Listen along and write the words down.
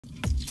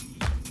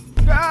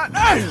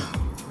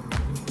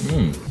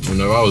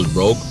Whenever I was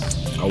broke,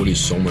 I would eat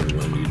so much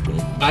Wendy's, bro.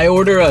 I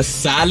ordered a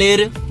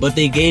salad, but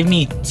they gave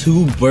me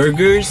 2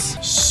 burgers.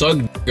 Suck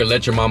or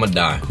let your mama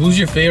die. Who's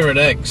your favorite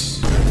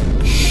ex?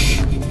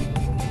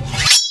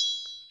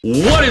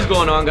 What is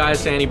going on, guys?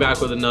 Santi back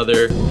with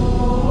another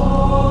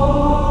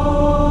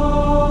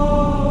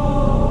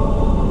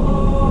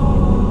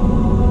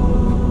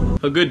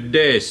a good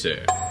day,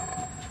 sir.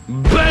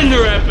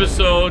 Bender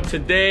episode.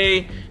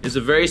 Today is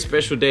a very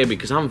special day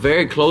because I'm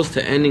very close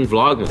to ending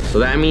Vlogmas. So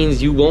that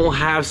means you won't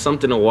have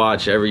something to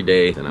watch every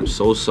day. And I'm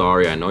so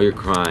sorry, I know you're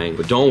crying,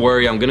 but don't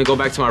worry, I'm gonna go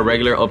back to my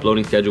regular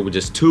uploading schedule with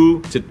just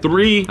 2 to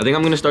 3. I think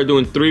I'm gonna start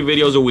doing 3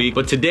 videos a week.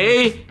 But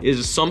today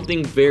is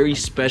something very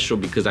special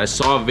because I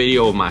saw a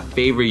video of my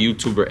favorite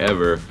YouTuber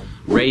ever.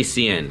 Ray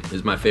CN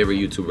is my favorite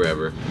YouTuber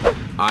ever.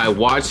 I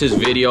watched his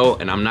video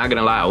and I'm not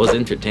gonna lie, I was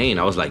entertained.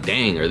 I was like,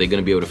 dang, are they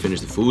gonna be able to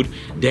finish the food?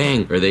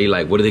 Dang, are they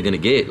like, what are they gonna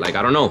get? Like,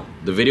 I don't know.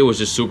 The video was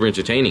just super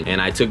entertaining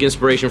and I took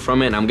inspiration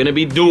from it, and I'm gonna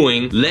be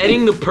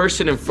letting the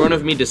person in front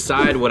of me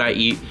decide what I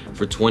eat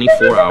for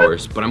 24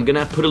 hours. But I'm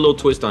gonna put a little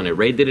twist on it.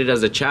 Ray did it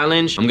as a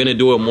challenge. I'm gonna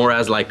do it more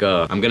as like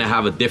I'm gonna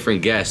have a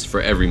different guest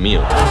for every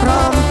meal.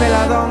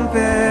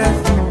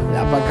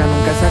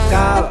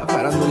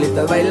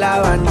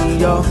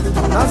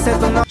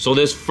 So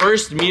this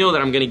first meal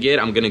that I'm gonna get,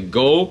 I'm gonna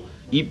go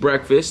eat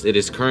breakfast. It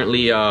is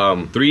currently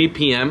 3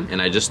 p.m.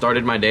 and I just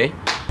started my day.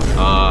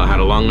 Had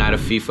a long night of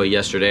FIFA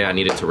yesterday. I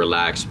needed to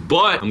relax,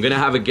 but I'm gonna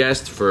have a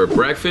guest for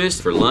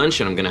breakfast, for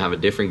lunch, and I'm gonna have a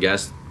different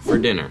guest for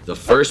dinner. The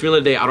first meal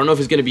of the day, I don't know if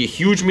it's gonna be a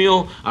huge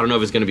meal, I don't know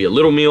if it's gonna be a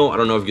little meal, I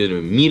don't know if it's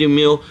gonna be a medium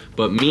meal,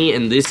 but me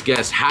and this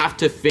guest have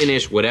to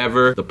finish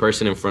whatever the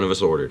person in front of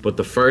us ordered. But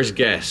the first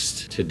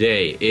guest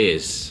today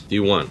is the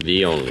one,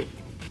 the only.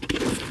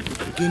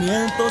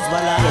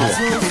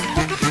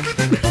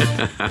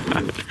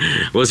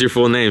 What's your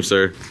full name,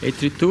 sir?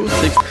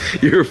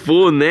 832-6. Your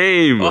full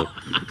name. Oh.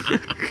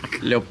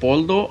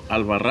 Leopoldo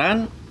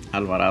Albarrán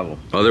Alvarado.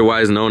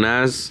 Otherwise known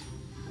as?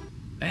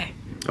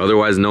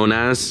 Otherwise known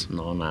as?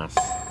 No, nas.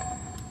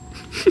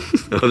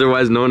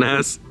 Otherwise known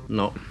as?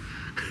 No.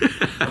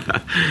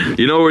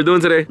 You know what we're doing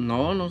today?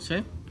 No, no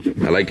sé.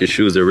 I like your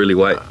shoes, they're really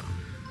white.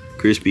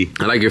 Crispy.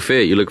 I like your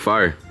fit, you look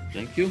fire.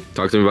 Thank you.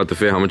 Talk to me about the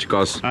fit, how much it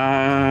costs?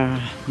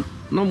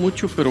 No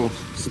mucho, pero...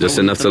 Just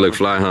enough to look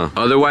fly, huh?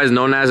 Otherwise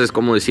known as es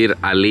como decir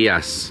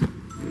alias.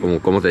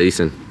 ¿Cómo te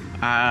dicen?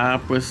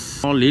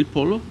 Pues... No, Lil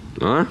Polo.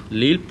 Huh?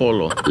 Lil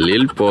Polo.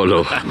 Lil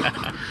Polo.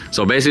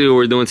 So basically what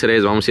we're doing today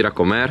is vamos a ir a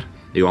comer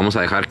y vamos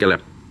a dejar que la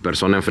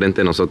persona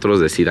enfrente de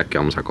nosotros decida qué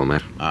vamos a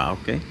comer.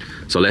 Okay.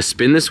 So let's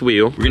spin this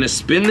wheel. We're gonna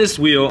spin this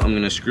wheel. I'm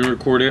gonna screen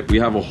record it. We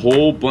have a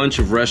whole bunch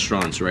of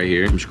restaurants right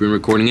here. I'm screen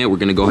recording it. We're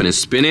gonna go ahead and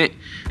spin it.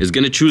 It's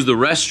gonna choose the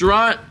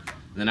restaurant.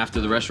 Then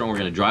after the restaurant, we're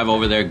gonna drive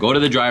over there, go to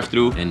the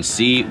drive-thru, and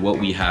see what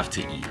we have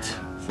to eat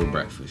for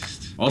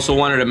breakfast. Also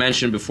wanted to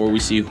mention before we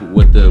see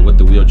what the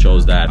wheel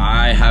chose that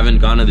I haven't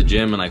gone to the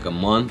gym in like a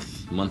month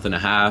and a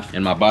half,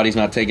 and my body's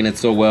not taking it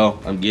so well.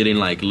 I'm getting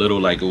like little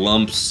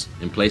lumps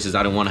in places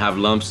I don't want to have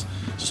lumps.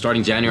 So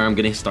starting January, I'm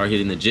gonna start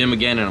hitting the gym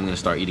again, and I'm gonna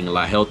start eating a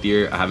lot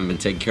healthier. I haven't been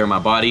taking care of my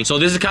body. So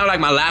this is kind of like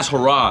my last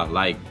hurrah.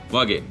 Like,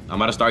 fuck it. I'm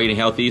about to start eating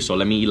healthy, so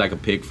let me eat like a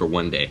pig for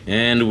one day.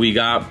 And we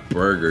got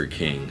Burger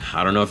King.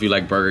 I don't know if you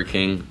like Burger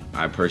King.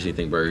 I personally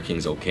think Burger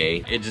King's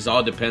okay. It just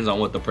all depends on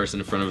what the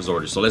person in front of us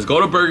orders. So let's go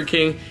to Burger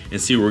King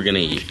and see what we're gonna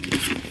eat.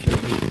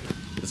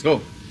 Let's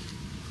go.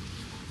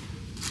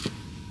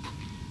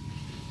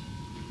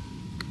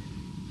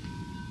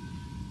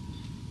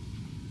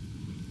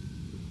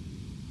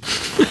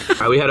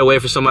 All right, we had to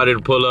wait for somebody to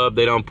pull up.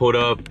 They don't pull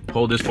up.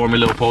 Hold this for me,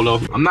 little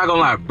Polo. I'm not gonna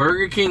lie,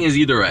 Burger King is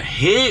either a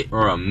hit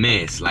or a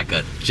miss, like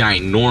a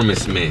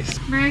ginormous miss.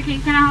 Burger King,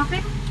 can I help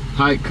you?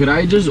 Hi, could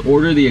I just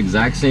order the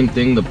exact same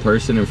thing the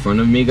person in front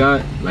of me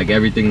got? Like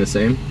everything the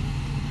same?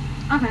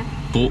 Okay.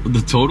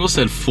 The total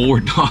said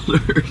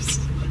 $4.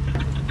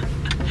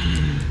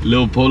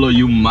 Lil Polo,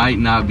 you might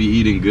not be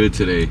eating good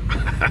today.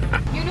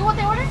 You knew what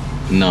they ordered?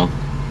 No.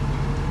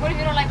 What if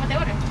you don't like what they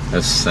ordered?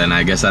 And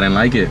I guess I didn't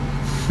like it.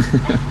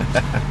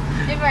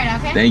 Right,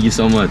 okay? Thank you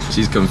so much.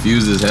 She's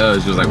confused as hell.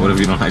 She was like, what if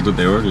you don't like what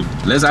they ordered?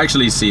 Let's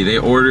actually see. They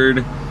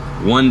ordered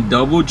 1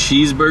 double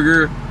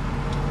cheeseburger,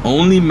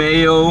 only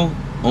mayo,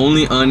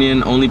 only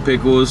onion, only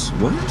pickles.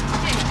 What?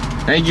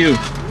 Thank you.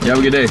 You have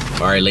a good day.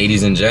 All right,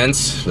 ladies and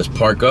gents, let's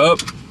park up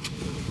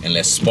and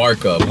let's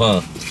spark up,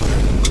 huh?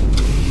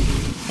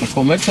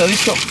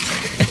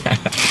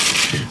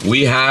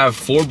 We have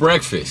for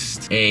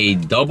breakfast a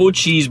double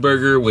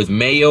cheeseburger with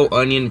mayo,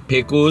 onion,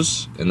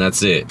 pickles, and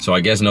that's it. So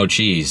I guess no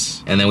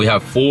cheese. And then we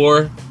have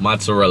 4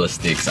 mozzarella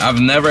sticks. I've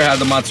never had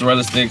the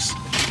mozzarella sticks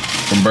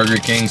from Burger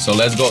King, so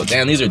let's go.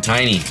 Damn, these are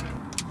tiny.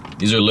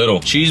 These are little.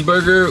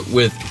 Cheeseburger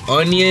with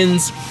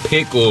onions,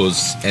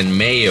 pickles, and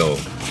mayo.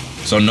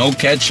 So no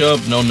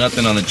ketchup, no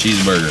nothing on the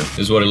cheeseburger. This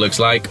is what it looks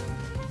like.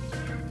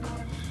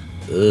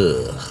 Ugh.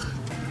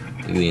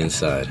 Look at the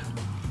inside.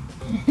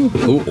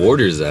 Who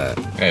orders that?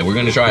 Okay, we're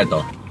gonna try it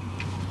though.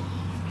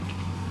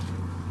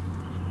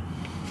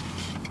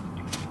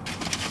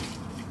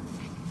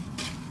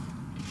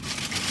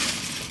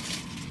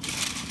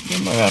 Yo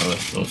me agarro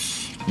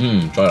estos.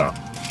 Try that.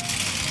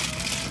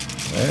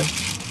 A ver.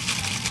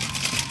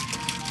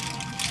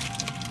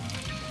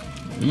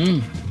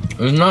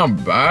 It's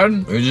not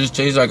bad. It just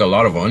tastes like a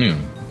lot of onion.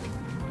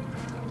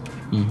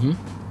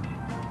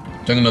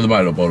 Take another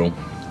bite, Leopoldo.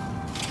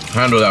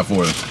 Handle that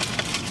for us.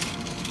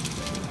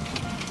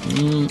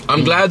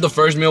 I'm glad the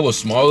first meal was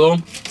small though,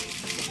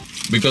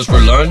 because for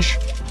lunch,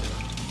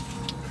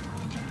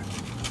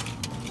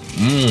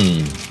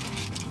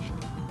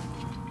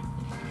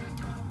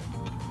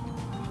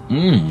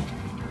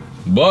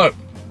 but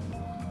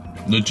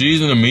the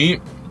cheese and the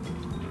meat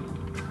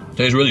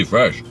tastes really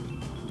fresh.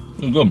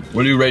 It's good.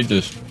 What do you rate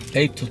this?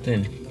 8 to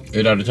 10.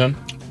 8 out of 10?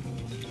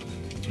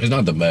 It's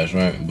not the best,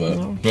 right? But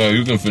No. yeah,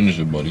 you can finish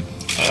it, buddy.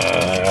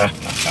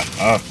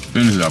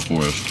 Finish that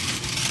for us.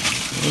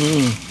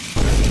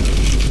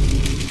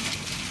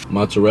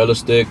 Mozzarella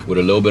stick with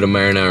a little bit of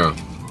marinara.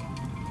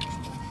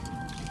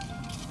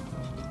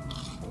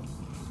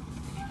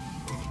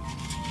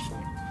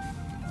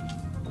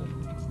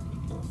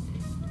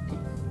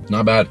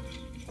 Not bad.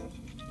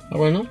 Ah,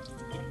 bueno.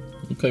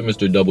 Okay,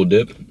 Mr. Double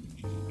Dip.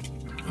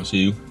 I'll see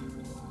you.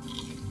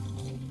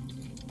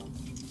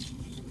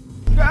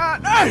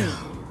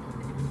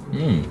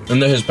 In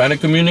the Hispanic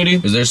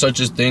community, is there such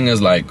a thing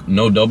as like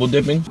no double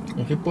dipping?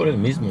 Aquí por el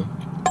mismo.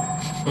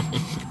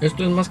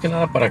 Esto es más que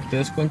nada para que te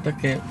des cuenta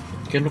que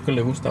es lo que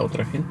le gusta a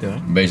otra gente,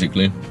 ¿verdad?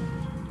 Basically.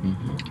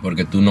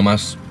 Porque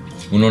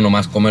uno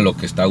nomás come lo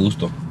que está a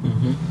gusto.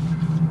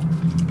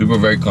 People are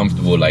very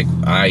comfortable, like,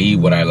 I eat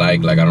what I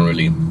like I don't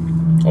really,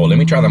 oh, let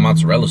me try the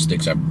mozzarella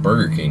sticks at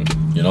Burger King,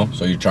 you know?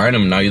 So you're trying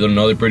them, now you don't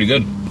know they're pretty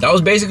good. That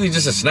was basically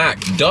just a snack.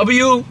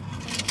 W,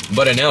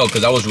 but an L,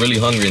 because I was really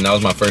hungry and that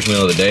was my first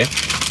meal of the day.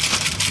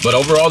 But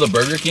overall, the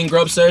Burger King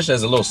grub sesh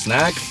as a little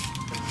snack,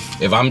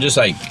 if I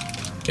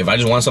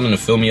just want something to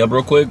fill me up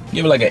real quick,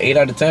 give it like an 8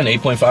 out of 10,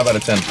 8.5 out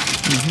of 10.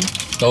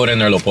 Throw it in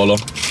there, Leopoldo.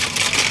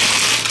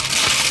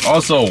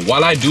 Also,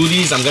 while I do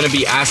these, I'm gonna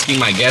be asking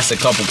my guests a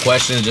couple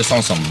questions just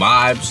on some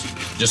vibes,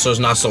 just so it's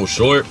not so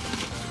short.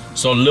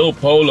 So, Lil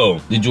Polo,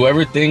 did you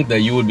ever think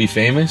that you would be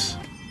famous?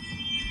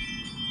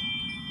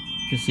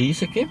 ¿Que sí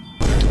dice qué?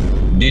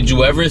 Did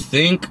you ever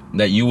think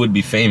that you would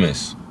be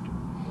famous?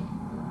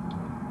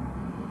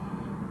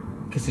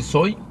 ¿Que si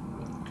soy?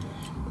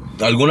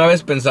 ¿Alguna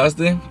vez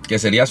pensaste que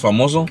serías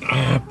famoso?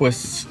 Ah,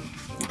 pues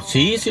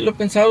sí lo he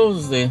pensado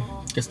desde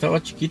que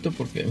estaba chiquito,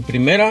 porque en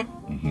primera,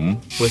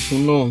 pues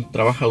uno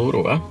trabaja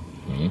duro, ¿va?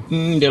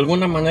 De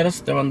alguna manera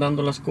se te van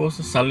dando las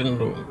cosas, salen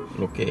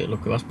lo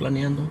que vas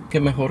planeando. Qué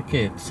mejor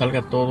que te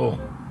salga todo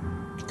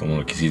Como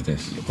lo quisiste.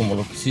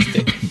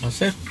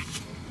 hacer.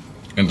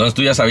 Entonces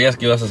tú ya sabías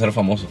que ibas a ser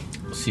famoso.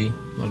 Sí,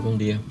 algún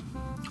día.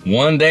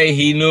 One day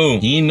he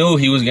knew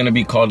he was gonna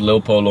be called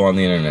Lil Polo on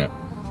the internet.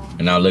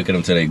 And now look at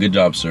him today. Good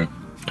job, sir.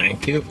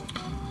 Thank you.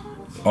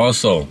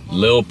 Also,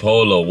 Lil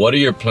Polo, what are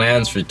your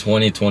plans for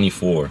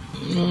 2024?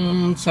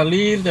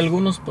 Salir de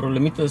algunos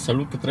problemitas de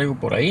salud que traigo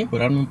por ahí,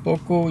 curarme un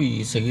poco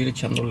y seguir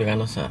echándole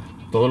ganas a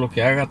todo lo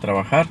que haga,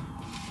 trabajar,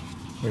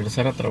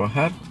 regresar a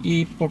trabajar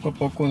y poco a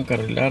poco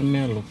encarrilarme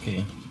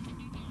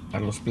a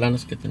los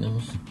planes que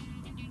tenemos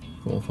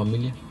como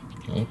familia.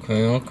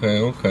 Okay.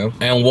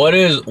 And what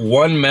is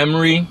one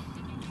memory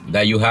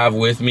that you have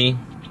with me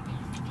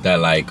that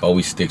like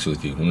always sticks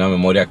with you? Una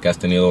memoria que has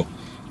tenido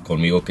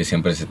conmigo que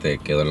siempre se te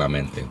quedó en la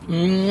mente.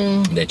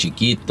 De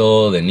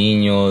chiquito, de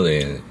niño,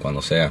 de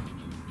cuando sea.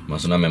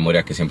 Más una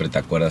memoria que siempre te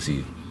acuerdas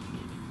y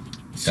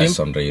te hace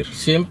sonreír.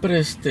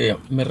 Siempre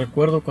me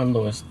recuerdo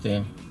cuando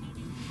te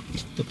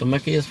tomé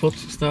aquellas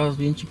fotos que estabas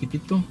bien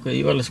chiquitito, que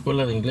iba a la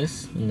escuela de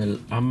inglés en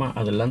el AMA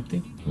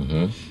Adelante.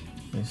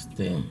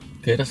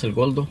 Que eras el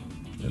gordo.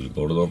 El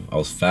gordo. I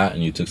was fat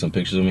and you took some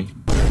pictures of me.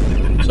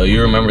 So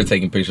you remember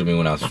taking pictures of me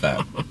when I was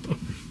fat.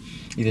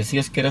 Y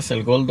decías que eras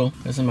el gordo.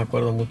 Eso me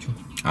acuerdo mucho.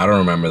 I don't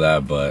remember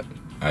that, but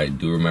I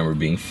do remember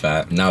being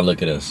fat. Now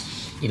look at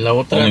us. Y la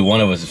otra, Only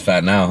one of us is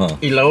fat now, huh?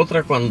 Y la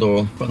otra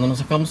cuando nos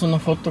sacamos una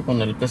foto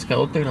con el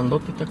pescadote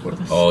grandote, ¿te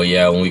acuerdas? Oh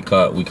yeah, when we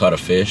caught a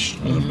fish,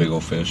 a big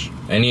old fish.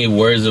 Any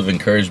words of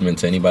encouragement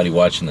to anybody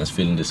watching that's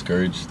feeling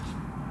discouraged?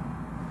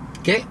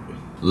 ¿Qué?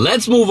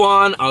 Let's move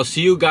on. I'll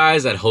see you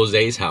guys at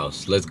Jose's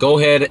house. Let's go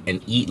ahead and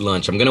eat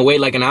lunch. I'm gonna wait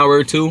like an hour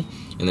or two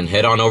and then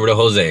head on over to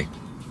Jose.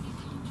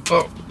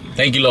 Oh,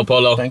 Thank you, Lil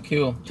Polo. thank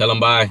you. Tell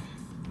him bye.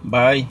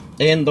 Bye.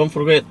 And don't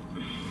forget,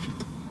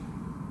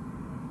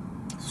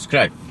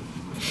 subscribe.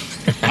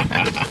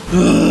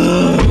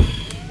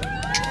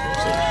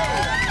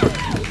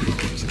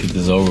 Let's get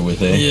this over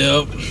with, eh?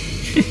 Yep.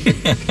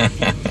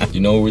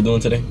 You know what we're doing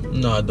today?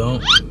 No, I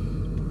don't.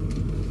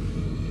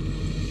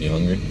 You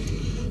hungry?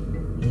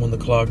 I'm on the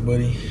clock,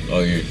 buddy. Oh,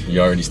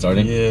 you're already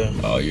starting? Yeah.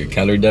 Oh, your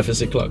calorie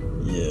deficit clock.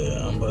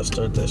 Yeah, I'm about to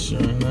start that shit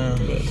right now.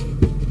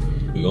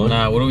 We going?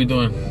 Nah, what are we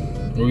doing?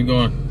 Where we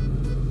going?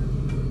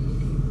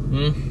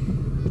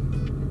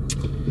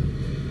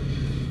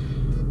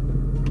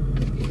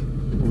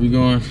 Where we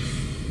going?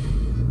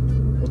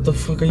 What the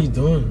fuck are you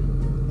doing?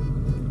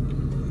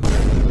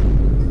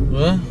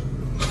 What?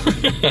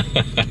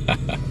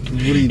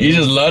 You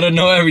just love to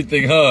know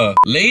everything, huh?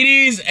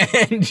 Ladies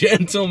and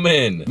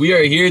gentlemen, we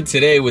are here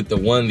today with the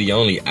one, the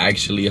only,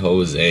 actually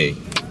Jose.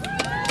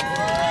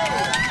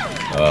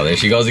 Oh, there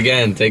she goes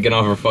again, taking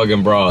off her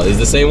fucking bra. It's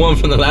the same one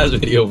from the last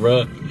video,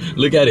 bro.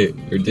 Look at it.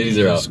 Her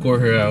titties are out.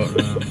 Squirt her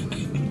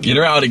out. Get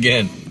her out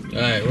again. All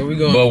right, where we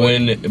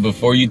going? But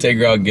before you take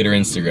her out, get her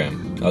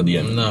Instagram. I'll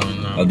DM. No.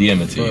 I'll DM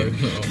it to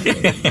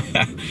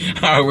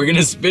you. All right, we're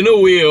gonna spin a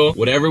wheel.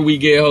 Whatever we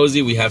get,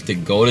 Jose, we have to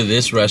go to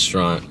this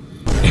restaurant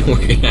and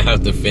we're gonna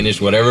have to finish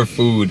whatever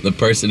food the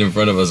person in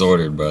front of us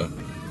ordered, bro.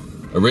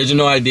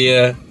 Original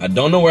idea. I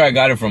don't know where I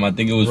got it from. I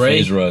think it was Ray?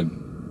 FaZe Rug.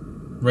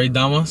 Ray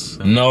Damas?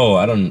 No,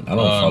 I don't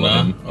follow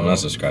him. I'm not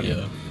subscribed.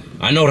 Yeah.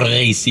 I know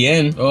Ray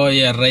Cien. Oh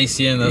yeah, Ray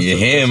Cien.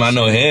 That's I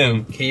know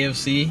him.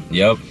 KFC.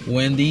 Yep.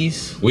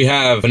 Wendy's. We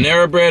have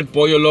Panera Bread,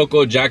 Pollo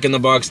Loco, Jack in the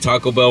Box,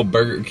 Taco Bell,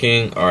 Burger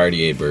King. I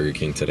already ate Burger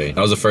King today.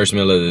 That was the first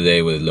meal of the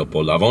day with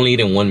Leopoldo. I've only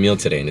eaten one meal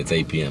today and it's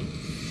 8 p.m.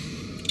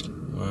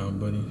 Wow,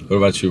 buddy. What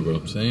about you,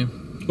 bro? Same.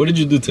 What did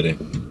you do today?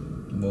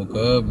 Woke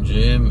up,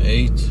 gym,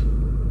 ate.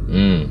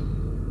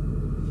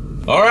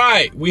 All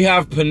right, we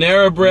have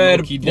Panera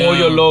Bread,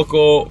 Pollo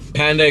Loco,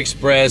 Panda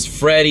Express,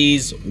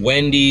 Freddy's,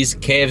 Wendy's,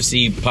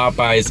 KFC,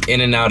 Popeyes,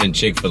 In-N-Out, and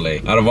Chick-fil-A.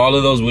 Out of all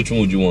of those, which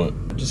one would you want?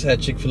 I just had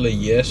Chick-fil-A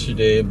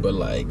yesterday, but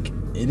like,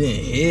 it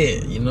didn't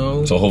hit, you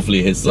know? So hopefully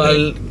it hits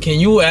today. Like,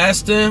 can you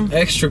ask them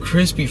extra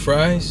crispy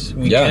fries?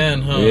 We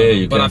can, huh? Yeah,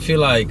 you but can. I feel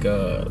like,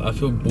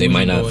 they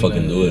might not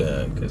fucking do it.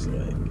 Yeah, cause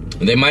like...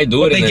 They might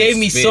do it. But they gave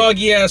me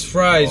soggy ass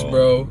fries,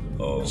 bro.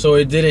 So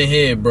it didn't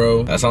hit,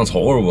 bro. That sounds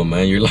horrible,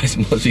 man. Your life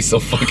must be so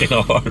fucking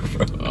hard,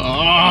 bro.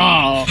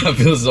 Oh. I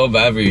feel so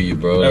bad for you,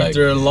 bro.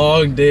 After a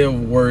long day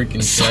of work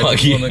and shit, I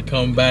just Soggy. want to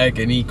come back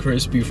and eat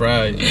crispy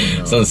fries. You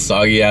know? Some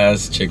soggy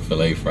ass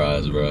Chick-fil-A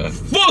fries, bro.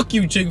 Fuck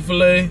you,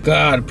 Chick-fil-A.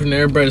 God,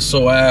 Panera Bread is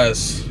so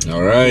ass.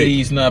 All right.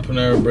 Please, not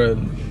Panera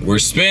Bread. We're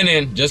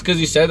spinning. Just because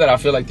you said that, I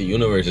feel like the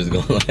universe is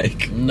going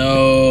like...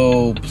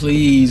 No,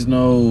 please,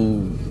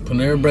 no.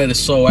 Panera Bread is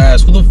so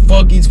ass. Who the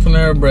fuck eats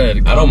Panera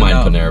Bread? I don't mind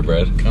Panera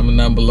Bread. Comment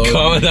down below.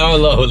 Comment down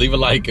below. Leave a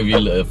like if you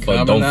don't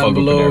fuck with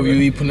Panera if you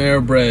eat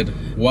Panera Bread.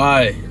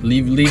 Why?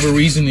 Leave a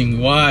reasoning.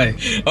 Why?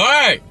 All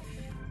right.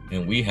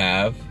 And we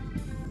have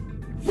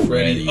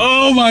Freddy.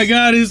 Oh my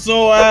god, it's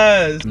so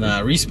ass.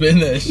 Nah, respin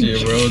that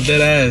shit, bro.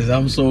 Dead ass.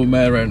 I'm so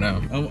mad right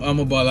now. I'm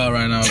a ball out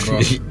right now, bro.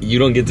 You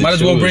don't get to Might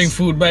choose. as well bring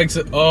food back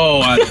to... Oh,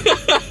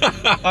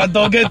 I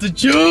don't get to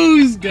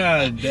choose.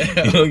 God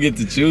damn. You don't get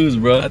to choose,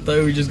 bro. I thought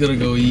we were just gonna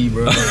go eat,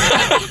 bro.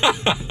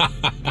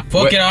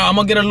 Fuck it, I'm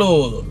gonna get a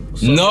little...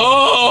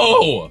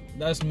 No!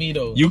 That's me,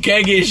 though. You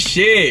can't get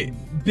shit.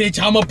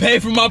 Bitch, I'm gonna pay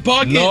from my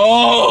pocket.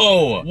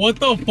 No! What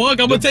the fuck?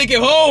 I'm gonna take it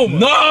home.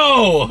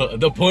 No!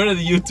 The point of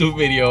the YouTube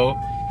video...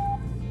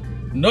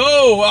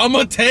 No, I'm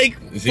gonna take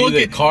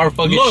the car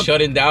fucking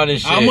shutting down and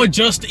shit. I'm gonna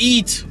just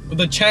eat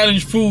the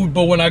challenge food,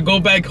 but when I go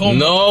back home...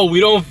 No, we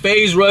don't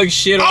FaZe Rug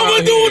shit I'm around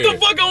gonna do here. what the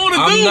fuck I wanna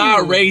do. I'm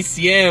not Ray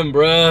Cien,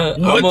 bruh.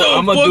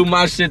 I'm gonna do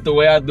my shit the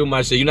way I do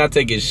my shit. You're not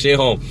taking shit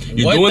home.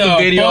 You're doing the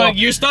video. Fuck?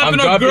 You're stopping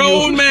a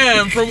grown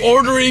man from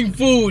ordering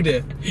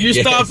food. You're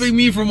stopping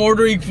me from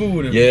ordering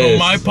food from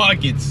my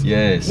pockets.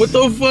 Yes. What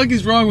the fuck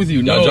is wrong with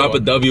you? Y'all drop a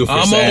W for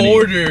Santi. I'm gonna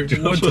order.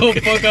 What the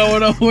fuck I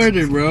wanna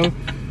order, bro?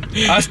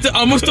 I'm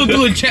gonna still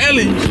do a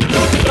challenge.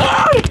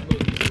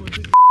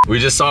 We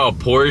just saw a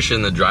Porsche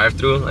in the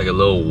drive-thru, like a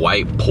little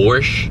white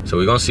Porsche. So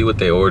we're gonna see what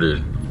they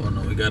ordered. Oh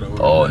no, we gotta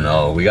order. Oh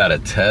no, we got a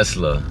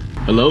Tesla.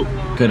 Hello?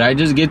 Could I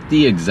just get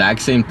the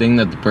exact same thing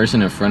that the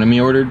person in front of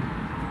me ordered?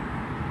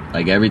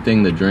 Like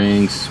everything, the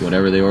drinks,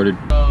 whatever they ordered.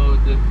 So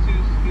the 2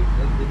 scoops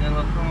of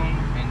vanilla foam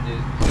and the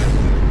 2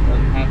 scoops of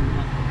half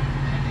nut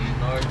and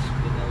a large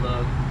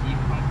vanilla deep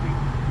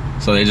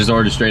concrete. So they just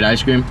ordered straight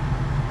ice cream?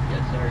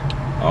 Yes, sir.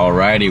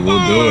 Alrighty, we'll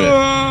do it.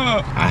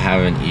 I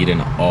haven't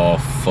eaten all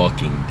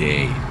fucking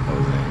day,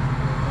 Jose.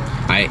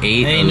 I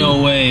ate a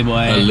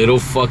little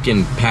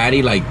fucking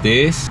patty like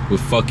this with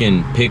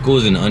fucking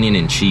pickles and onion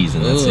and cheese,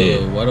 and that's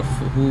it.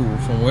 Who?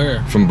 From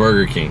where? From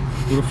Burger King.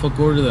 Who the fuck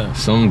ordered that?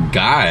 Some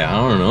guy, I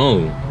don't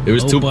know. It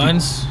was No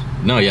buns?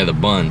 No, yeah, the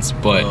buns,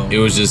 but it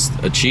was just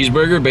a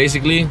cheeseburger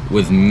basically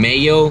with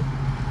mayo.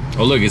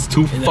 Oh look, it's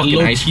 2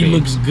 fucking ice cream. He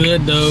looks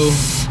good though.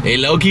 Hey,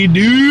 low-key,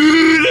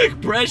 dude,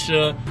 look,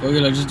 pressure. Okay,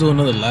 let's just do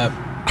another lap.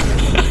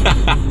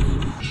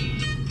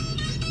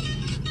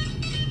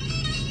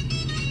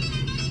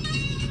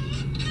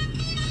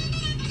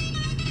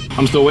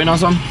 I'm still waiting on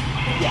some?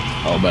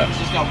 Yeah. Oh, bet.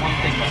 Just got one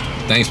thing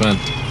left. Thanks, man.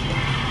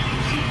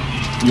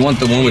 You want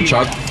the one with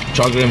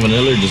chocolate and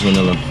vanilla or just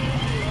vanilla?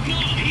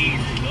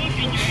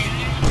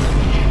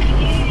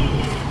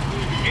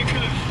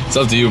 It's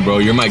up to you, bro.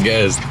 You're my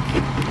guest.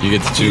 You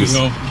get to choose.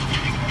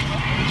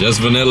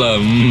 Just vanilla.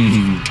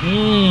 Mmm.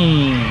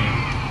 Mmm.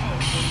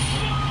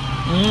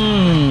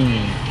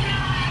 Mmm.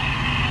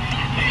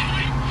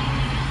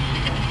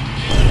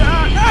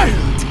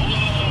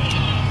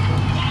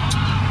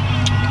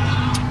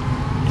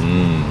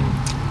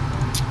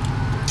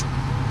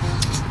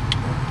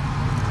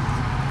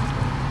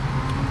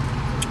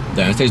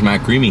 Damn, it tastes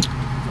mad creamy.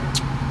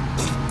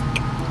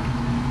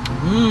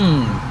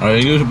 Mmm. I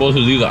think you're supposed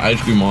to leave the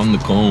ice cream on the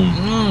cone.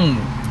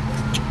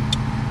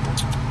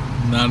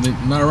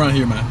 Not around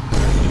here, man.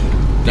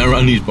 Not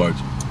around these parts.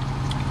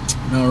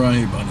 Not around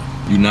here, brother.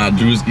 You're not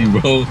Drewski,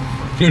 bro.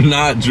 You're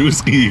not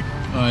Drewski.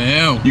 I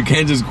am. You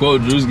can't just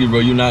quote Drewski, bro.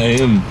 You're not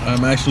him.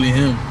 I'm actually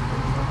him.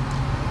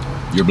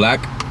 You're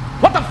black?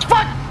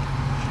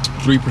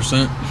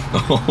 3%.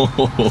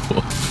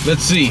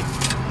 Let's see.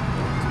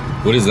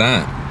 What is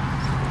that?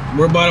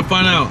 We're about to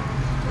find out.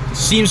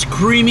 Seems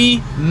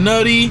creamy,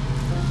 nutty,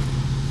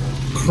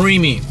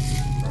 creamy.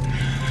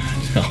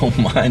 Don't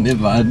mind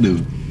if I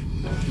do.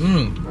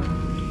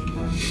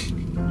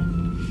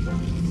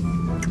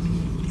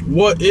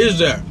 What is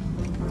that?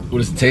 What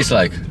does it taste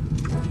like?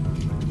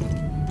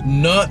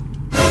 Nut.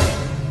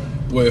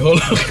 Wait,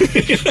 hold on.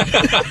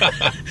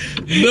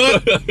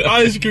 Nut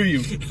ice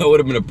cream. That would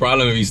have been a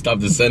problem if you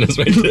stopped the sentence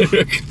right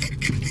there.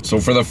 So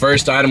for the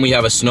first item, we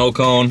have a snow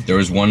cone. There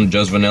was one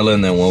just vanilla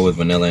and then one with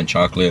vanilla and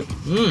chocolate.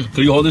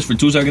 Could you hold this for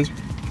 2 seconds?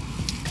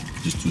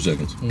 Just 2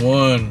 seconds.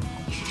 1.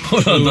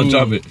 Hold on, don't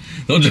drop it.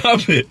 Don't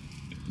drop it.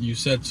 You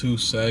said 2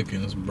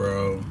 seconds,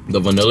 bro. The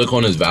vanilla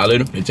cone is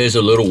valid. It tastes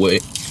a little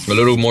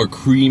more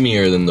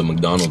creamier than the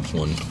McDonald's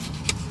one.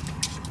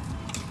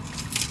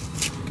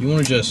 You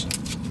wanna just...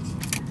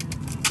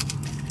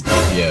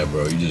 Yeah,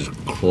 bro, you just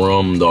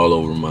crumbed all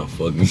over my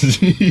fucking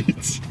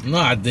sheets. No,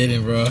 I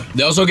didn't, bro.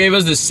 They also gave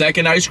us the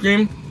second ice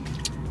cream.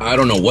 I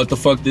don't know what the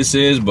fuck this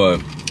is,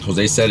 but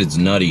Jose said it's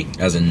nutty,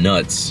 as in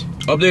nuts.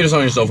 Update us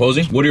on yourself,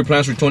 Jose. What are your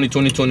plans for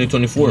 2020,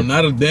 2024?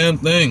 Not a damn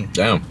thing.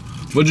 Damn.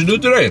 What'd you do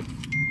today?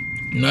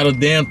 Not a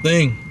damn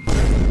thing.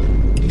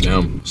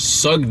 Damn.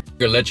 Suck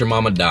dick or let your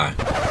mama die.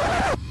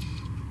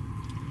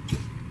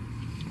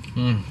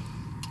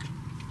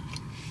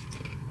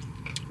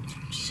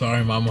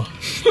 Sorry, mama.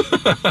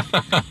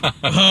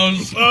 I'm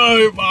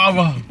sorry,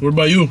 mama. What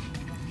about you?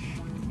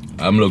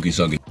 I'm low-key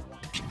sucking.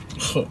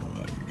 Oh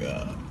my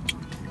god.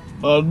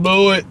 I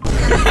knew it.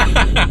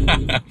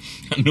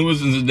 I knew it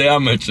since the day I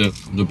met you.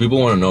 The people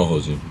want to know,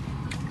 Jose.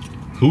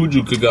 Who would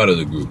you kick out of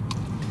the group?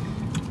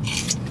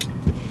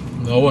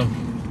 No one.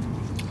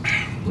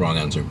 Wrong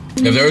answer.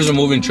 If there was a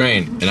moving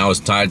train and I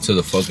was tied to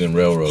the fucking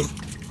railroad.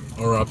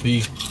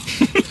 R.I.P.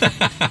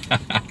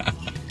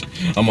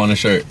 I'm on a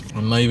shirt.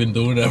 I'm not even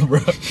doing that, bro.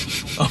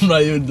 I'm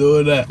not even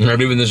doing that.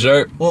 Not even the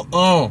shirt?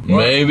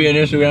 Maybe an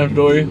Instagram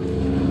story?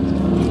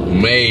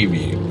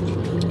 Maybe.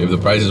 If the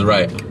price is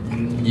right.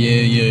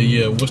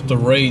 Yeah. What's the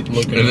rate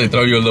looking If they at?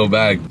 throw you a little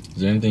bag. Is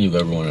there anything you've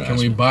ever wanted to Can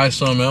ask we me? buy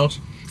something else?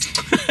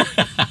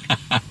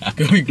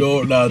 Can we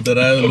go now that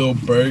I had a little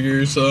burger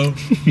or something?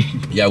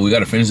 Yeah, we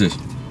gotta finish this.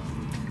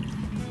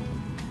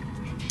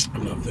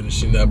 I'm not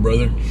finishing that,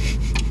 brother.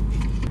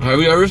 Have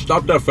you ever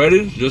stopped at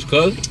Freddy's just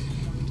cause?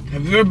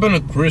 Have you ever been a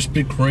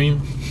Krispy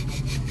Kreme?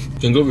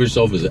 Think of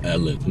yourself as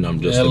Ellen, and I'm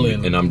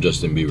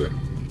Justin Bieber.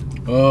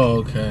 Oh,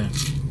 okay.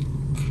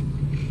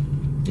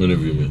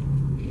 Interview me.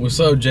 What's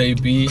up,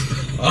 JB?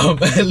 I'm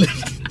Ellen.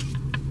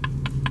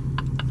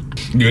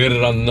 You hit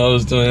it on the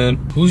nose, twin.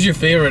 Who's your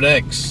favorite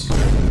ex?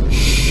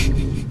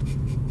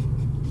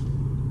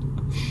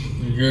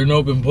 You're an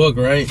open book,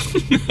 right?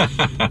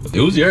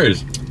 Who's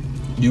yours?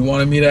 You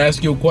wanted me to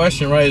ask you a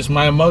question, right? It's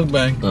my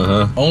mukbang.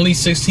 Only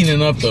 16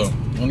 and up, though.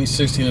 Only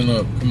 16 and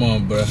up. Come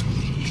on, bruh.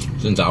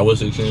 Since I was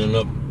 16 and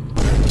up.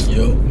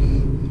 Yo.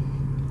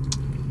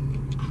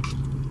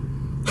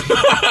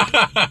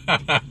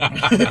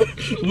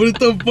 What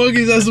the fuck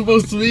is that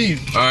supposed to mean?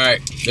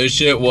 Alright, this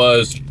shit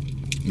was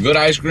good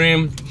ice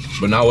cream,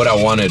 but not what I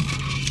wanted.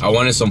 I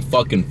wanted some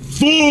fucking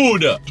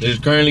food! It's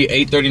currently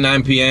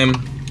 8:39 p.m.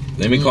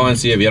 Let me call and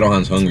see if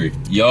Yerohan's hungry.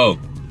 Yo.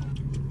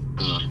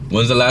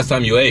 When's the last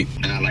time you ate?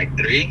 Like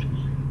 3.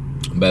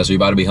 Bet, so you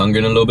about to be hungry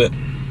in a little bit?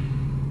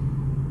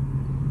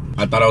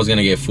 I thought I was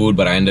gonna get food,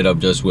 but I ended up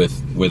just with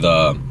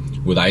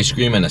ice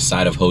cream and a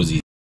side of Hosey.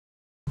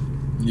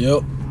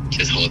 Yep.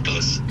 Just hold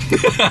those.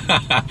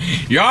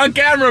 You're on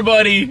camera,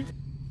 buddy.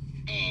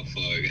 Oh,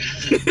 fuck.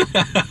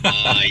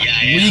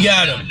 Yeah. We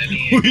got him.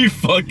 We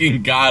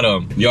fucking got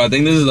him. Yo, I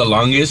think this is the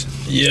longest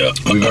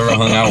we've ever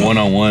hung out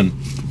one-on-one.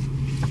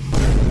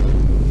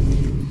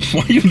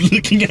 Why are you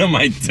looking at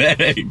my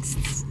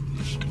texts?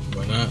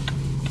 Why not?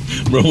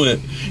 Bro,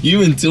 you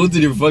even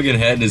tilted your fucking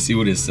head to see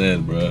what it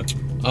said, bro.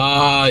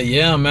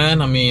 Yeah,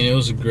 man. I mean, it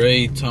was a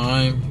great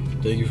time.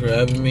 Thank you for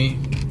having me.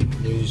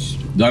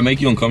 Do I make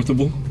you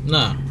uncomfortable?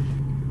 Nah.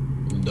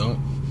 You don't.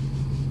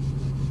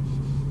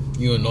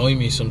 You annoy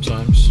me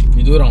sometimes.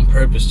 You do it on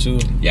purpose, too.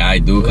 Yeah, I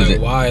do, because Like,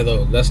 why,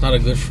 though? That's not a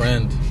good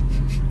friend.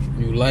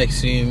 You like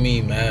seeing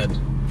me mad.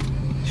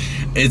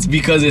 it's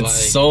because it's Like,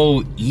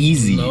 so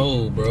easy.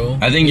 No, bro.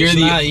 I think it's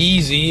you're not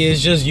easy.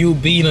 It's just you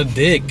being a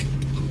dick.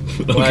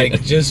 Okay.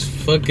 Like, just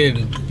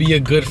fucking be a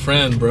good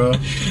friend, bro.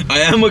 I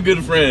am a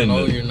good friend.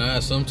 No, you're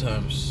not.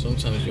 Sometimes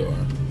you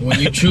are. When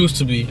you choose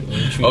to be.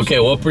 Okay,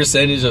 what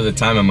percentage of the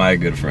time am I a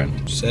good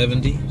friend?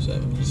 70,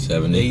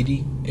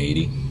 80.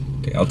 80.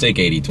 Okay, I'll take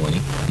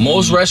 80-20.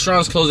 Most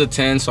restaurants close at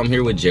 10, so I'm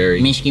here with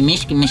Jerry. Mishki.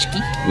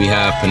 We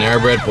have Panera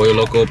Bread, Pollo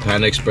Loco,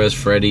 Panda Express,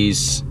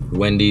 Freddy's,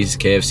 Wendy's,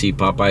 KFC,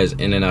 Popeyes,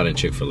 In-N-Out, and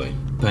Chick-fil-A.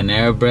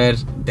 Panera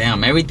bread.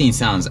 Damn, everything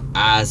sounds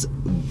ass.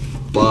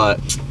 But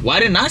why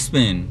didn't I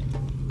spin?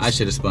 I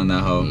should have spun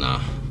that hoe.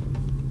 Nah.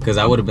 Cause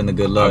I would have been the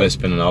good luck. I've been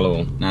spinning all of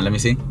them. Now let me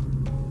see.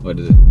 What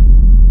is it?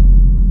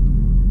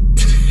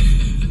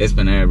 It's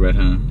Panera bread,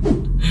 huh?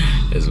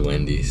 It's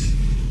Wendy's.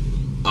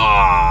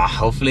 Ah,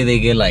 hopefully they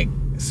get like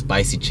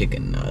spicy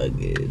chicken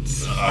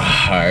nuggets.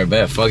 Alright,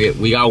 bet. Fuck it.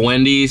 We got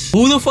Wendy's.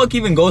 Who the fuck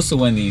even goes to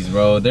Wendy's,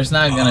 bro? There's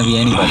not gonna be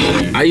anybody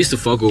there. I used to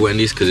fuck with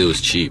Wendy's because it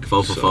was cheap.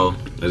 Faux for faux.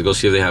 Let's go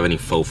see if they have any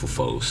faux for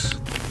faux.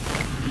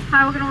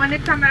 Hi, we're gonna run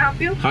it. Can I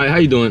help you? Hi, how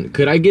you doing?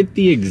 Could I get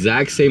the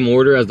exact same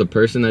order as the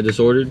person that just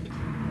ordered?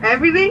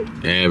 Everything?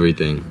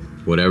 Everything.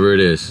 Whatever it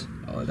is.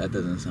 Oh, that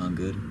doesn't sound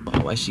good. Oh,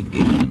 why is she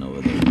giggling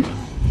over there, bro?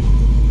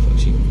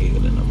 What's she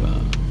giggling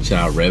about? Should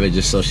I rev it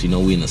just so she know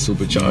we in the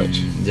supercharge?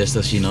 Just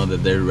so she know that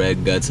there are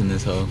red guts in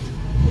this hoe.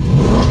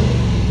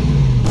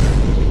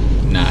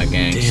 Nah,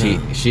 gang.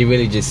 Damn. She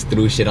really just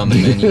threw shit on the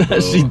menu, bro.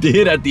 She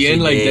did at the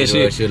end, like did, that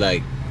bro. shit. She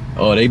like,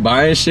 Oh, they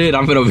buying shit?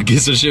 I'm gonna get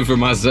some shit for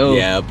myself.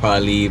 yeah,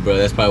 probably, bro.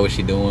 That's probably what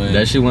she doing.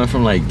 That shit went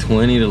from like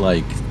 20 to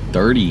like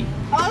 30.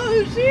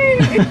 Oh,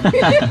 shit.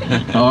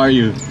 How are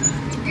you?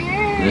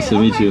 Good. Nice to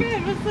meet you.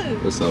 God, what's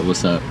up? What's up?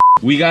 What's up?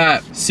 We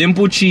got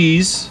simple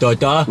cheese,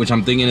 Da-da. which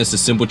I'm thinking is a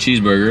simple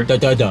cheeseburger.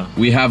 Da-da-da.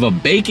 We have a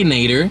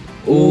Baconator.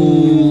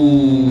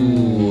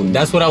 Ooh.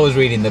 That's what I was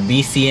reading. The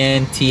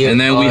BCN tier. And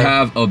then we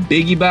have a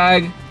Biggie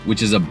Bag,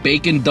 which is a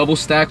bacon double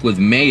stack with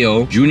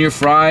mayo, junior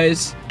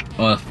fries,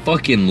 a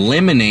fucking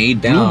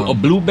lemonade, Damn. a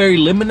blueberry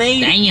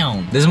lemonade,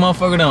 Damn. This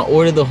motherfucker done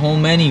ordered the whole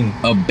menu.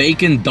 a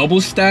bacon double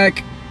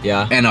stack,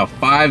 Yeah. and a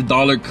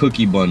 $5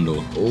 cookie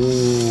bundle.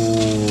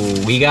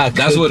 Ooh. We got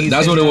That's what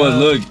cookies it in was.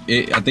 there.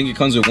 Look, I think it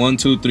comes with 1,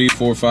 2, 3,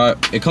 4, 5.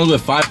 It comes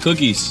with 5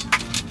 cookies.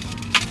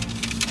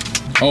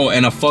 Oh,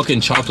 and a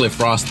fucking chocolate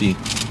frosty.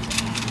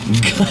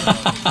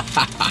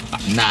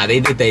 Nah, they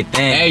did their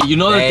thing. Hey, you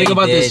know the They thing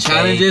about this did they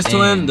challenge is, thing.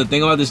 twin? The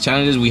thing about this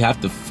challenge is we have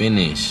to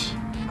finish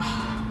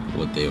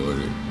what they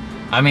ordered.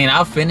 I mean,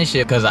 I'll finish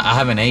it because I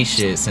haven't ate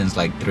shit since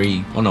like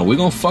 3. Oh no, we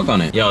gonna fuck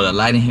on it. Yo, the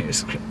lighting here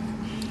is crazy.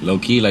 Low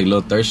key, like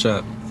little thirst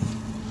shot.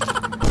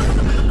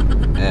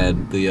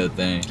 Ed, do your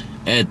thing.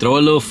 Hey, throw a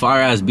little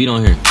fire ass beat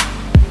on here.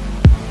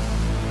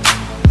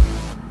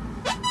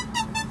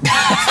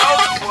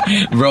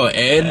 Bro,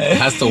 Ed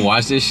has to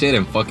watch this shit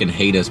and fucking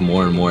hate us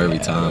more and more every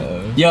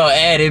time. Yo,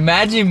 Ed,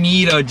 imagine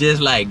me though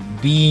just like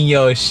being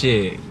your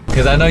shit.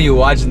 Cause I know you're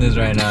watching this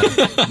right now.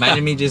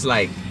 Imagine me just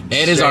like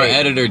Ed is our straight,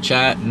 editor,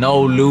 chat.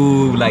 no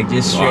lube, like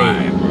just straight,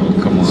 Alright,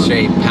 bro, come on.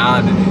 straight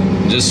pounding it.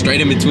 Just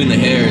straight in between the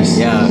hairs.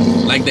 Yeah.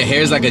 Like the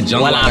hair's like a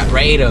jungle. While I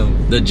braid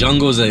them. The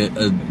jungle's like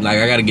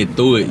I gotta get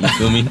through it. You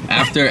feel me?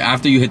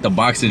 After you hit the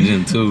boxing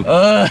gym too.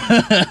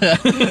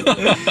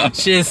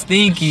 Shit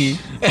stinky.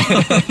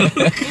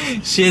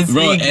 Shit stinky.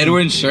 Bro,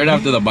 Edwin's shirt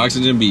after the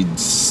boxing gym be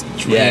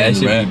trimmed, Yeah, that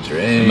shit bruh. be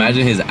trimmed.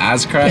 Imagine his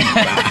ass crack.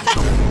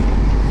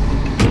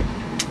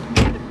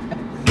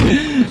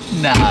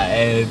 Nah,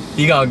 Ed.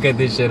 You gonna get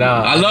this shit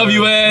out. I love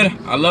you, Ed.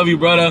 I love you,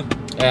 brother.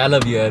 Hey, I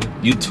love you, Ed.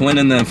 You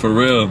twinning them for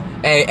real.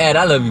 Hey, Ed,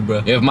 I love you,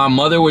 bro. If my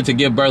mother were to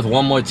give birth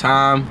one more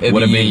time, it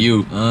would have been you.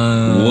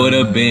 Would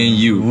have been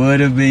you. Would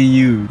have been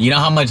you. You know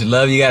how much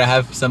love you gotta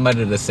have for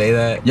somebody to say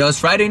that? Yo, it's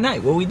Friday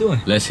night. What we doing?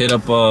 Let's hit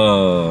up,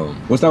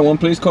 what's that one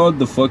place called?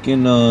 The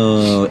fucking,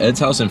 Ed's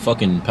house and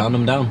fucking pound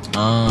them down.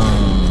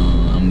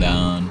 I'm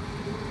down.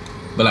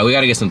 But like, we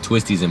gotta get some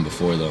twisties in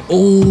before though.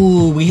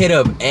 Ooh, we hit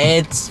up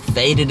Ed's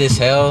Faded as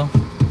Hell.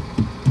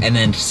 And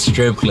then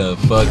strip club.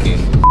 Fuck it.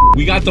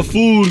 We got the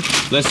food.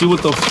 Let's see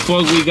what the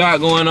fuck we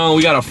got going on.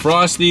 We got a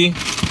Frosty.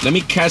 Let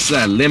me catch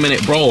that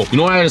lemonade. Bro, you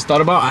know what I just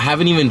thought about? I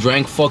haven't even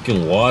drank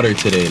fucking water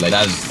today. Like,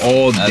 that's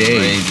all day.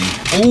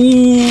 Crazy.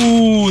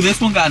 Ooh, this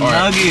one got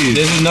Alright, nuggets.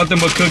 this is nothing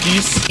but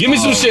cookies. Give me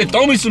some shit.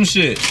 Throw me some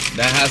shit.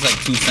 That has like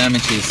 2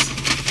 sandwiches.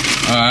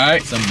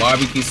 Alright. Some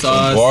barbecue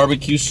sauce.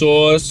 Barbecue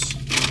sauce.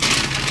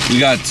 We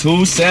got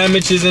 2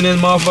 sandwiches in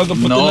this motherfucker.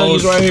 Put the no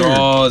nuggets right here.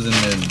 straws in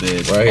this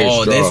bitch. Right here,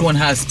 oh, straw. this one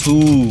has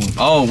 2.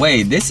 Oh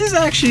wait, this is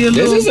actually a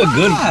little This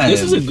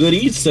is vibe. a good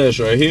eat sesh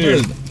right here.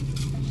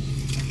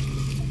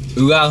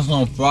 We got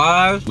some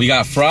fries. We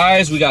got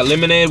fries, we got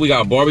lemonade, we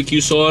got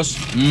barbecue sauce.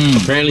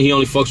 Apparently he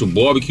only fucks with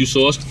barbecue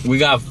sauce. We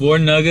got 4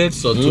 nuggets,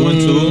 so 2 and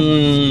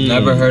 2.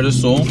 Never heard of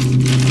soul.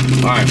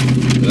 Alright.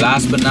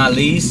 Last but not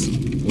least,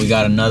 we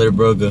got another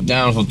burger.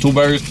 Down for 2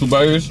 burgers, 2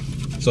 burgers.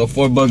 So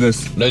 4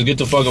 burgers. Let's get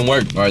to fucking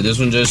work. Alright, this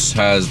one just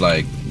has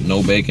like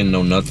no bacon,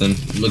 no nothing.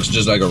 Looks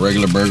just like a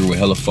regular burger with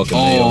hella fucking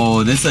mayo.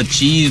 Oh, this is a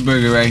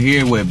cheeseburger right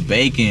here with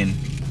bacon.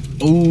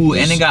 Ooh,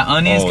 and it got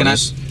onions. Can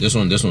this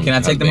one. I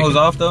take them hoes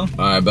off though?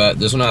 Alright, bet.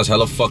 This one has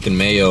hella fucking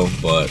mayo,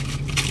 but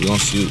we gonna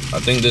see. I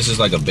think this is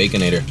like a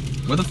Baconator.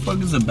 Where the fuck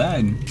is the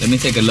bag? Let me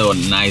take a little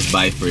nice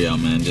bite for y'all,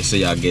 man, just so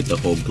y'all get the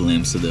whole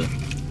glimpse of the.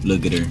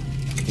 Look at her.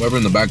 Whoever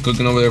in the back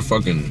cooking over there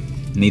fucking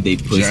Need they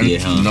pussy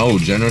it, huh? No,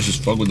 generous as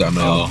fuck with that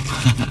mayo.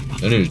 Oh.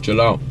 That is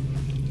chill out.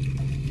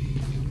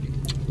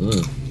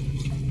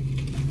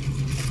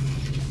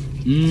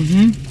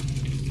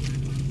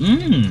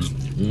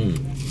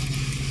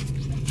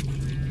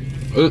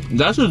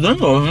 That's a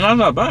dingo. Not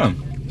that bad.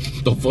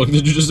 The fuck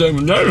did you just say?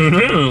 Not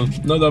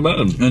that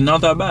bad. And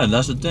not that bad,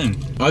 that's the thing.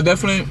 I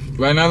definitely,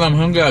 right now that I'm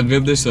hungry, I'll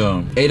give this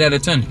 8 out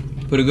of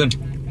 10. Pretty good.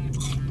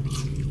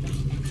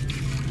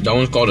 That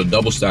one's called a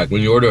double stack.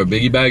 When you order a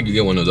biggie bag, you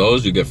get one of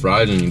those, you get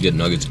fries, and you get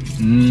nuggets.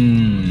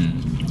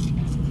 Mmm.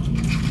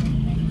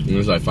 And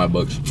it's like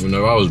 $5.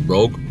 Whenever I was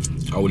broke,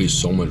 I would eat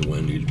so much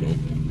Wendy's, bro.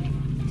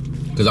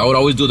 Because I would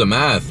always do the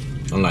math.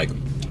 I'm like,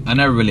 I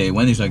never really ate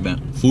Wendy's like that.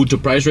 food to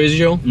price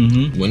ratio?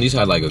 Mm-hmm. Wendy's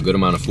had like a good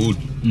amount of food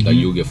that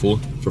you would get full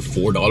for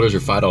 $4 or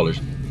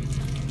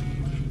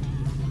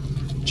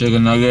 $5.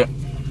 Chicken nugget.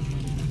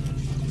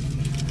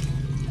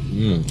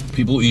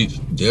 People eat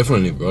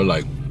differently, bro.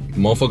 Like,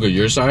 motherfucker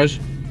your size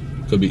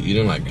could be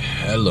eating like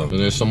hella. And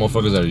there's some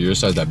motherfuckers that are your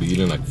size that be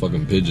eating like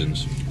fucking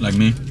pigeons. Like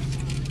me.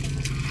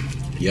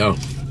 Yeah.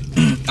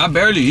 I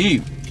barely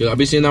eat. Cause I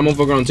be seeing that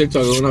motherfucker on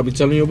TikTok, the one I be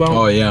telling you about.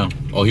 Oh, yeah.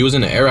 Oh, he was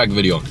in the Iraq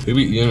video. He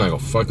be eating like a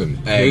fucking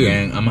Hey, pig.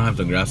 gang, I'm gonna have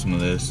to grab some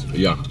of this.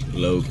 Yeah.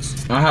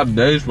 Lokes. I have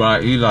days where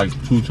I eat like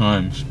 2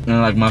 times.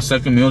 And like my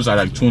second meal is at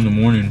like 2 in the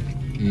morning.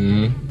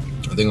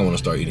 I think I want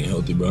to start eating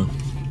healthy, bro.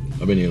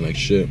 I've been eating like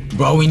shit.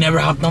 Bro, we never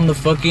hopped on the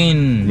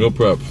fucking Meal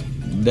prep.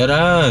 That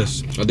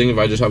ass. I think if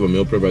I just have a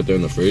meal prep right there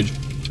in the fridge.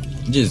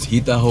 Just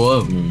heat that hoe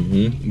up.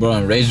 Bro,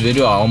 in Ray's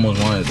video, I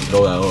almost wanted to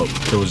throw that up.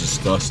 It was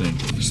disgusting.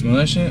 You smell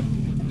that shit?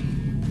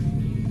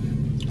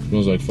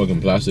 Smells like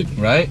fucking plastic.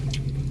 Right?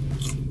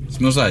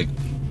 Smells like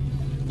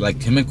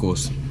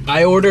chemicals.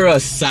 I ordered a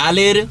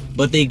salad,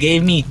 but they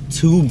gave me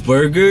 2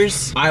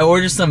 burgers. I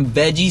ordered some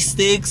veggie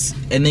sticks,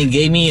 and they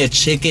gave me a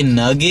chicken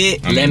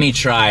nugget. Let me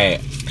try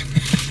it.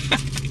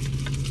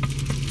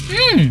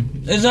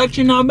 It's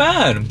actually not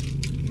bad.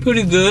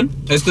 Pretty good.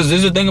 It's because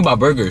there's a thing about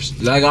burgers.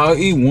 Like, I'll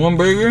eat 1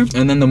 burger,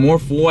 and then the more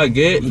full I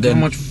get, Look how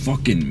much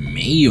fucking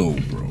mayo,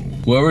 bro.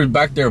 Whoever's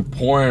back there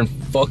pouring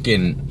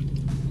fucking,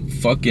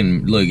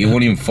 look, it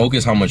won't even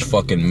focus how much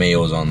fucking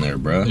mayo's on there,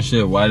 bro. This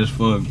shit white as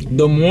fuck.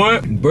 The more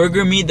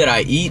burger meat that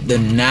I eat, the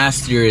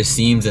nastier it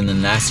seems and the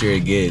nastier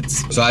it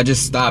gets. So I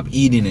just stop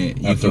eating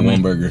it. After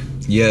 1 burger.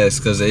 Yes,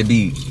 cause I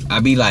be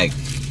like,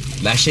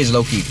 that shit's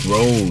low-key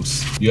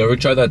gross. You ever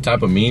tried that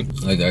type of meat?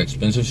 Like that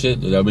expensive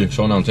shit that be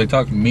shown on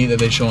TikTok? Meat that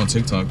they show on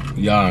TikTok.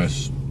 Yeah,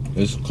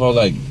 it's called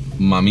like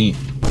mami.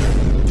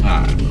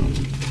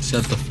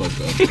 Shut the fuck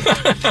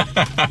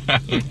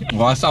up.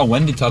 Well, I saw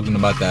Wendy talking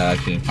about that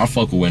actually. I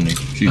fuck with Wendy.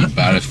 She's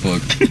bad as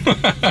fuck.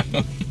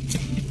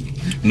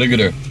 Look at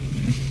her.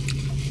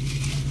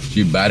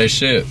 She bad as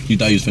shit. You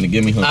thought you was finna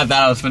get me, huh? I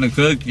thought I was finna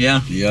cook. Yeah.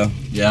 Yeah.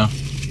 Yeah.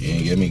 You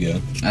ain't get me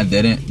good. I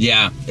didn't.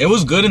 Yeah. It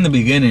was good in the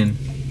beginning.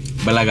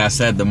 But like I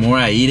said, the more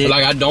I eat it.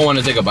 Like, I don't want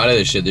to take a bite of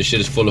this shit. This shit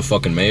is full of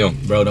fucking mayo.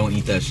 Bro, don't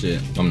eat that shit.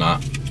 I'm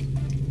not.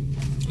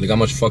 Look how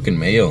much fucking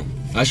mayo.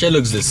 That shit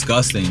looks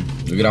disgusting.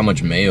 Look at how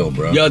much mayo,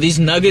 bro. Yo, these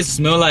nuggets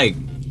smell like...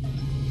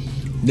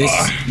 They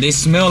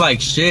smell like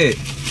shit.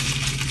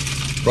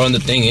 Bro, and the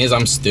thing is,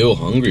 I'm still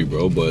hungry,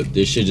 bro. But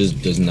this shit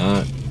just does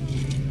not.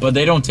 But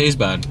they don't taste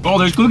bad. Oh,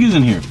 there's cookies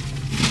in here.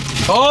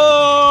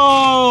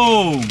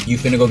 Oh! You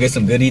finna go get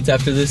some good eats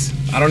after this?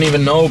 I don't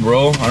even know,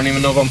 bro. I don't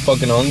even know if I'm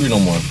fucking hungry no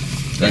more.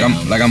 Like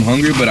I'm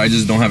hungry, but I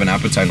just don't have an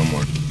appetite no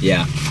more.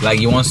 Yeah, like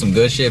you want some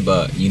good shit,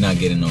 but you're not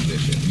getting no good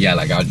shit. Yeah,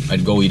 like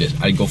I'd go eat it.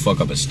 I'd go fuck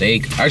up a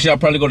steak. Actually, I'll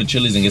probably go to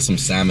Chili's and get some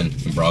salmon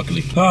and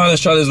broccoli. Oh,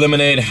 let's try this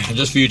lemonade.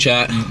 Just for you,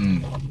 chat.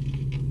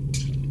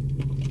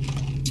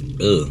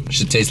 Ugh,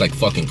 should taste like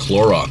fucking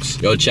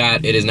Clorox. Yo,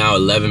 chat, it is now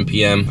 11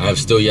 p.m. I have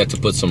still yet to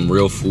put some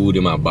real food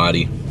in my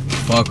body.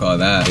 Fuck all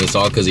that. It's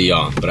all because of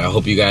y'all. But I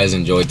hope you guys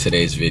enjoyed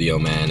today's video,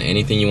 man.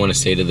 Anything you want to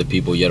say to the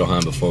people,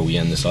 Yerohan, before we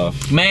end this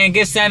off? Man,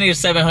 get Santi to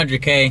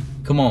 700K.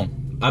 Come on.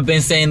 I've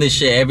been saying this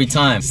shit every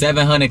time.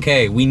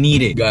 700K. We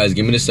need it. Guys,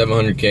 give me the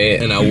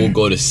 700K and I will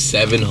go to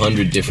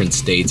 700 different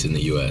states in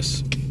the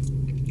US.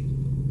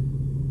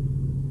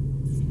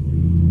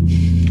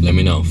 Let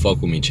me know.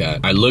 Fuck with me,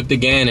 chat. I looked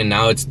again and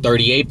now it's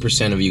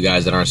 38% of you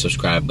guys that aren't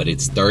subscribed, but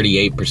it's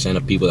 38%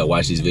 of people that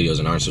watch these videos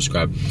and aren't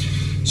subscribed.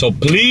 So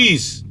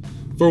please,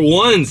 for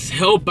once,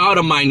 help out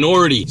a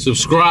minority.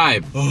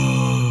 Subscribe.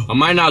 I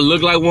might not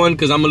look like one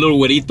because I'm a little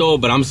güerito,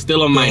 but I'm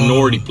still a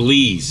minority,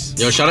 please.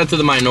 Yo, shout out to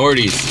the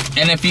minorities.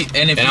 And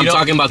I'm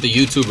talking about the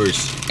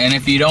YouTubers. And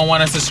if you don't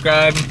want to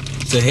subscribe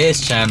to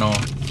his channel,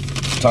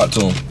 talk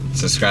to him.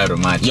 Subscribe to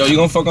my channel. Yo, you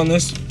gonna fuck on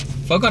this?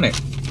 Fuck on it.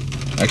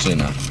 Actually,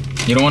 nah.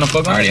 You don't want to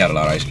fuck on it? I already had a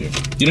lot of ice cream.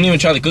 You didn't even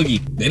try the cookie.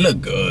 They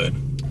look good.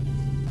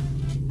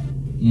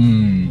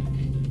 And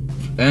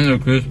they're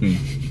crispy.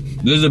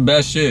 This is the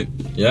best shit.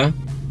 Yeah?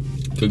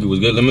 Cookie was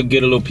good. Let me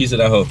get a little piece of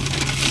that hoe.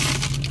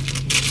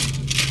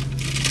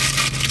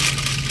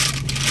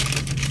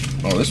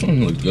 Oh, this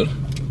one looks good.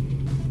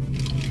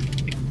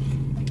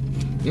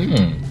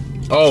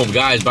 Oh,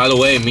 guys, by the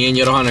way, me and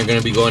Yerohan are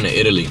gonna be going to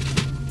Italy.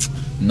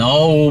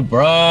 No,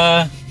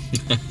 bruh.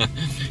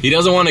 He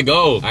doesn't want to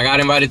go. I got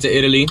invited to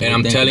Italy, and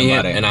I'm telling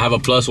him, and I have a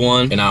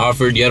 +1, and I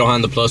offered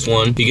Yerohan the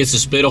 +1. He gets to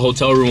split a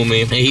hotel room with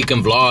me, and he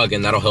can vlog,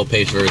 and that'll help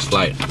pay for his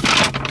flight.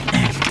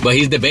 But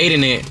he's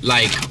debating it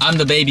like, I'm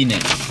debating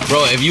it.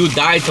 Bro, if you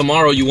die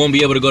tomorrow, you won't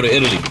be able to go to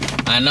Italy.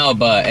 I know,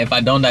 but if I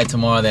don't die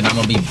tomorrow, then I'm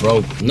gonna be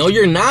broke. No,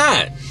 you're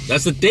not.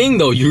 That's the thing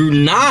though, you're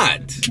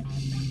not.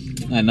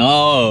 I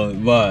know,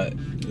 but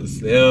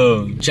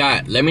still.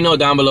 Chat, let me know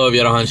down below if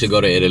Yerohan should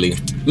go to Italy.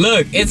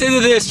 Look, it's either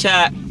this,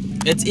 chat.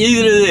 It's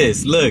either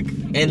this. Look,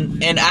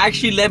 and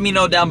actually let me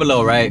know down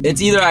below, right?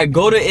 It's either I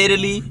go to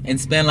Italy and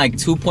spend like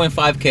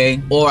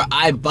 2.5K, or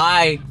I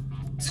buy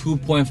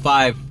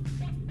 2.5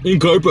 In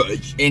car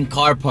parts. in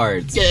car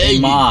parts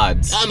and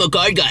mods I'm a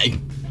car guy.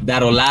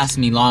 that'll last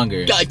me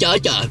longer.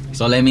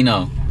 So let me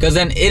know. Cause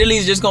then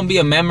Italy's just gonna be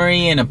a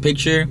memory and a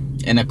picture,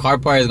 and a car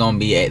part is gonna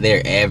be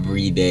there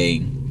every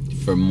day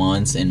for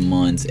months and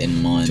months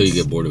and months. Till you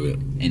get bored of it.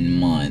 And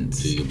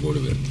months. Till you get bored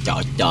of it.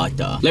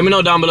 Let Let me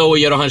know down below what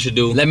Yerohan should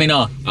do. me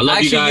know. I love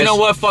Actually, you guys. You know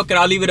what? Fuck it.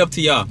 I'll leave it up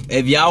to y'all.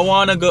 If y'all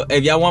wanna go,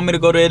 if y'all want me to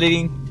go to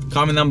Italy,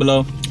 comment down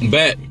below.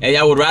 Bet. If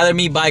y'all would rather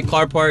me buy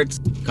car parts,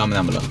 comment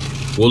down below.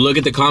 We'll look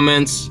at the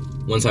comments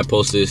once I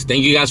post this.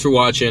 Thank you guys for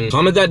watching.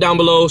 Comment that down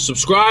below.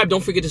 Subscribe.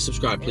 Don't forget to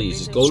subscribe, please.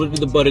 Just go to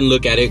the button,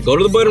 look at it. Go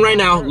to the button right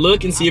now.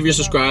 Look and see if you're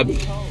subscribed.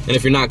 And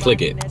if you're not,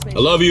 click it. I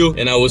love you,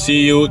 and I will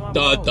see you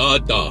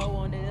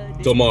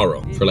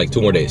tomorrow for like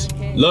 2 more days.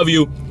 Love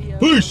you.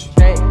 Peace.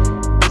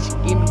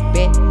 Give me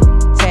back,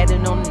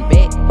 tatted on the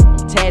back,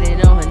 I'm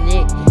tatted on her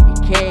neck.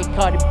 You can't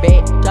call it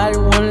back. Shawty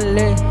wanna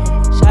live,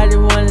 shawty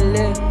wanna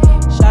live,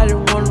 shawty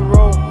wanna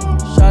roll,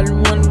 shawty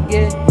wanna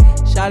get,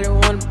 shawty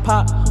wanna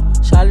pop,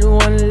 shawty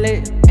wanna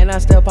live. And I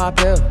still pop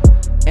pill,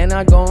 and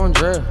I go on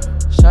drill.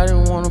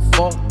 Shawty wanna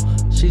fuck,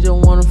 she just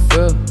wanna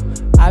feel.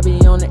 I be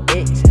on the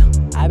X,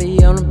 I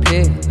be on the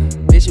pill.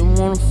 Bitch, you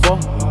wanna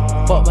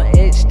fuck my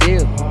ex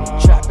still.